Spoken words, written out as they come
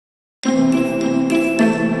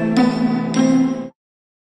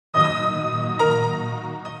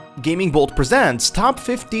Gaming Bolt presents Top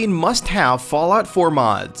 15 Must-Have Fallout 4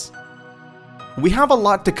 Mods. We have a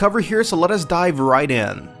lot to cover here, so let us dive right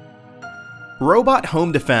in. Robot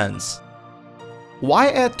Home Defense. Why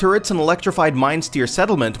add turrets and electrified mines to your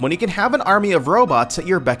settlement when you can have an army of robots at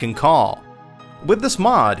your beck and call? With this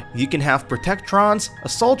mod, you can have Protectrons,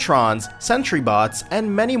 Assaultrons, Sentry Bots,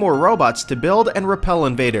 and many more robots to build and repel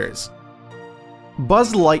invaders.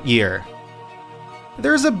 Buzz Lightyear.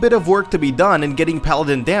 There's a bit of work to be done in getting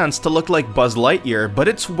Paladin Danse to look like Buzz Lightyear, but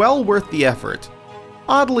it's well worth the effort.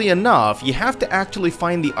 Oddly enough, you have to actually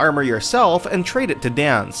find the armor yourself and trade it to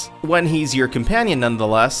Danse, when he's your companion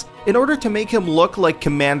nonetheless, in order to make him look like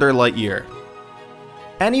Commander Lightyear.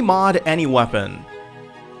 Any mod, any weapon.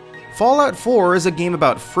 Fallout 4 is a game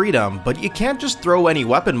about freedom, but you can't just throw any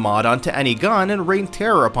weapon mod onto any gun and rain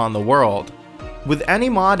terror upon the world. With any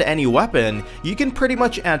mod, any weapon, you can pretty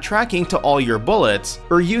much add tracking to all your bullets,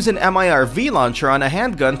 or use an MIRV launcher on a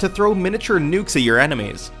handgun to throw miniature nukes at your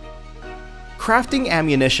enemies. Crafting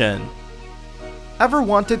ammunition. Ever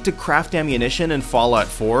wanted to craft ammunition in Fallout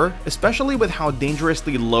 4, especially with how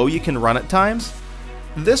dangerously low you can run at times?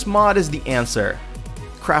 This mod is the answer.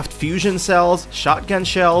 Craft fusion cells, shotgun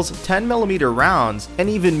shells, 10mm rounds, and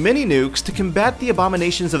even mini nukes to combat the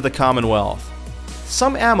abominations of the Commonwealth.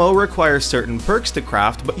 Some ammo requires certain perks to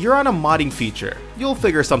craft, but you're on a modding feature. You'll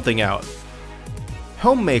figure something out.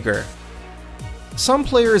 Homemaker. Some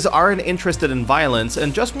players aren't interested in violence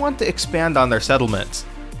and just want to expand on their settlements.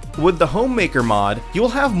 With the Homemaker mod, you'll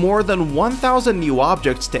have more than 1,000 new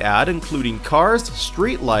objects to add, including cars,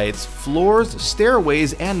 streetlights, floors,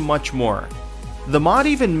 stairways, and much more. The mod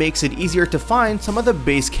even makes it easier to find some of the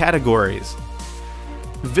base categories.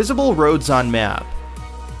 Visible roads on map.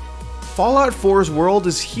 Fallout 4's world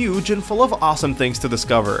is huge and full of awesome things to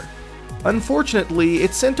discover. Unfortunately,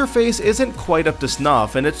 its interface isn't quite up to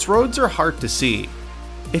snuff and its roads are hard to see.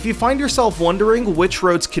 If you find yourself wondering which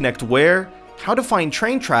roads connect where, how to find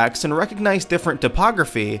train tracks and recognize different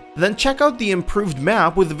topography, then check out the improved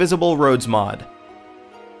map with Visible Roads mod.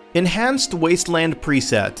 Enhanced Wasteland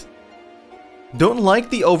Preset. Don't like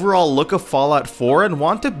the overall look of Fallout 4 and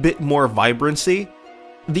want a bit more vibrancy?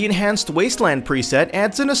 The Enhanced Wasteland preset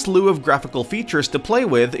adds in a slew of graphical features to play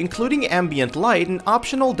with, including ambient light and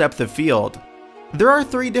optional depth of field. There are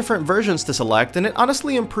 3 different versions to select, and it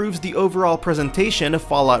honestly improves the overall presentation of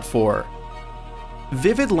Fallout 4.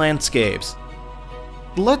 Vivid landscapes.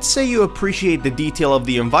 Let's say you appreciate the detail of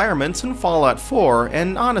the environments in Fallout 4,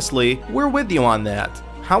 and honestly, we're with you on that.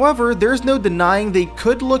 However, there's no denying they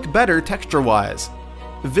could look better texture-wise.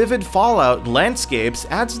 Vivid Fallout landscapes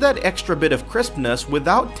adds that extra bit of crispness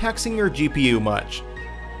without taxing your GPU much.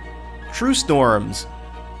 True storms.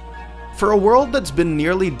 For a world that's been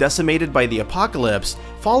nearly decimated by the apocalypse,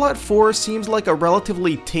 Fallout 4 seems like a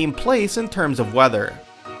relatively tame place in terms of weather.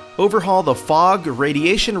 Overhaul the fog,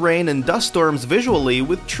 radiation rain, and dust storms visually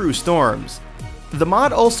with true storms. The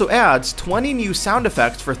mod also adds 20 new sound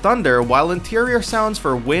effects for thunder, while interior sounds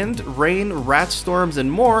for wind, rain, rat storms,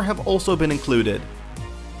 and more have also been included.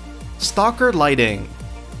 Stalker lighting.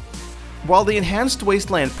 While the Enhanced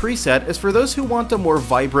Wasteland preset is for those who want a more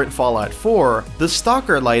vibrant Fallout 4, the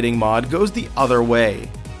Stalker lighting mod goes the other way.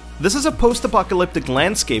 This is a post-apocalyptic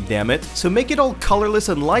landscape, dammit, so make it all colorless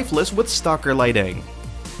and lifeless with Stalker lighting.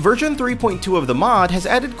 Version 3.2 of the mod has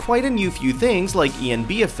added quite a new few things like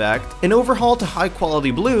ENB effect, an overhaul to high quality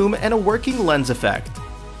bloom, and a working lens effect.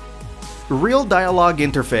 Real dialogue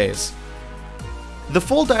interface. The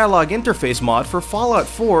full dialogue interface mod for Fallout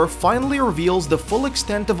 4 finally reveals the full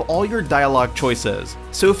extent of all your dialogue choices.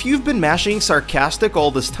 So if you've been mashing sarcastic all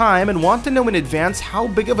this time and want to know in advance how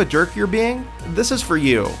big of a jerk you're being, this is for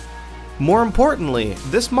you. More importantly,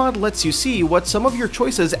 this mod lets you see what some of your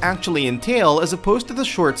choices actually entail as opposed to the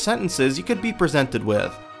short sentences you could be presented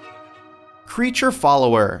with. Creature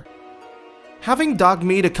Follower. Having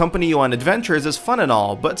Dogmeat accompany you on adventures is fun and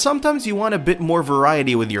all, but sometimes you want a bit more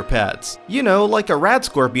variety with your pets. You know, like a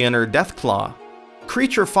Radscorpion or Deathclaw.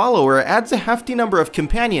 Creature Follower adds a hefty number of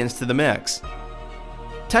companions to the mix.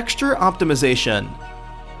 Texture optimization.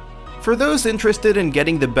 For those interested in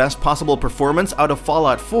getting the best possible performance out of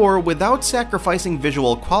Fallout 4 without sacrificing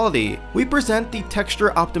visual quality, we present the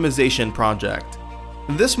Texture Optimization Project.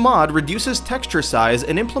 This mod reduces texture size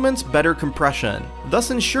and implements better compression, thus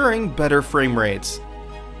ensuring better frame rates.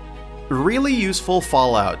 Really useful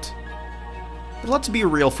Fallout. Let's be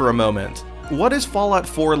real for a moment. What is Fallout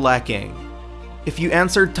 4 lacking? If you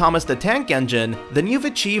answered Thomas the Tank Engine, then you've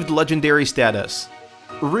achieved legendary status.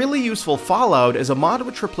 Really Useful Fallout is a mod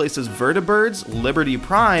which replaces vertibirds, Liberty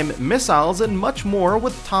Prime, missiles, and much more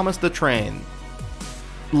with Thomas the Train.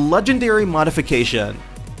 Legendary Modification.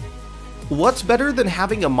 What's better than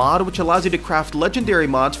having a mod which allows you to craft legendary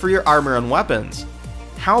mods for your armor and weapons?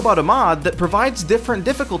 How about a mod that provides different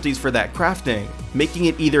difficulties for that crafting, making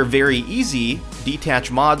it either very easy,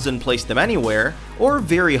 detach mods and place them anywhere, or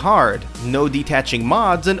very hard, no detaching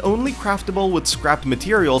mods and only craftable with scrapped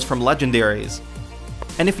materials from legendaries.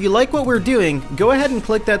 And if you like what we're doing, go ahead and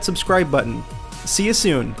click that subscribe button. See you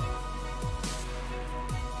soon.